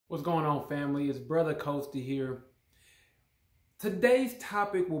What's going on, family? It's Brother 𝐁𝐫𝐴 here. Today's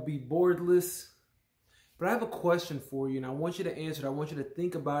topic will be boardless, but I have a question for you, and I want you to answer it. I want you to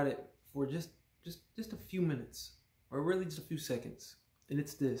think about it for just a few minutes, or really just a few seconds. And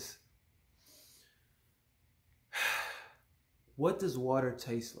it's this. What does water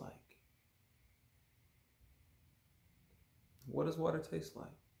taste like? What does water taste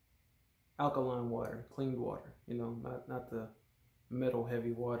like? Alkaline water, clean water, you know, not the metal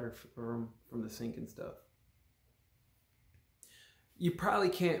heavy water from the sink and stuff. You probably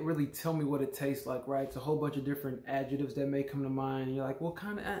can't really tell me what it tastes like, right? It's a whole bunch of different adjectives that may come to mind. And you're like, what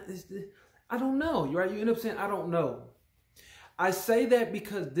kind of is this? I don't know. You're right. You end up saying, I don't know. I say that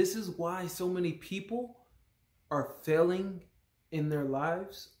because this is why so many people are failing in their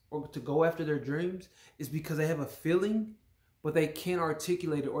lives or to go after their dreams, is because they have a feeling, but they can't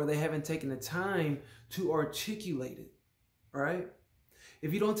articulate it, or they haven't taken the time to articulate it, right?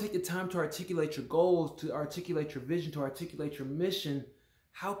 If you don't take the time to articulate your goals, to articulate your vision, to articulate your mission,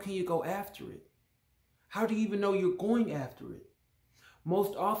 how can you go after it? How do you even know you're going after it?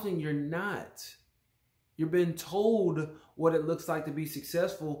 Most often you're not. You're being told what it looks like to be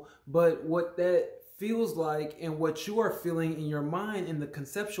successful, but what that feels like and what you are feeling in your mind, in the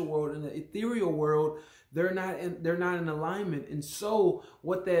conceptual world, in the ethereal world, they're not in alignment. And so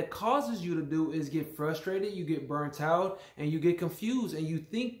what that causes you to do is get frustrated, you get burnt out, and you get confused, and you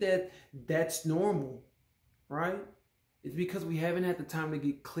think that that's normal, right? It's because we haven't had the time to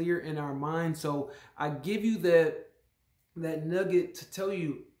get clear in our mind. So I give you that nugget to tell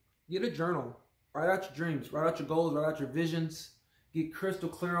you, get a journal, write out your dreams, write out your goals, write out your visions, get crystal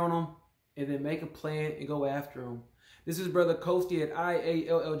clear on them, and then make a plan and go after them. This is Brother 𝐁𝐫𝐴 at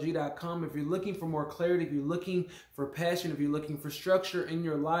𝐈𝐧𝐯𝐶.com. If you're looking for more clarity, if you're looking for passion, if you're looking for structure in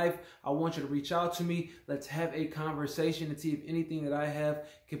your life, I want you to reach out to me. Let's have a conversation and see if anything that I have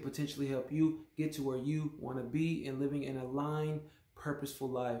can potentially help you get to where you want to be and living an aligned, purposeful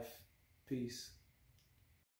life. Peace.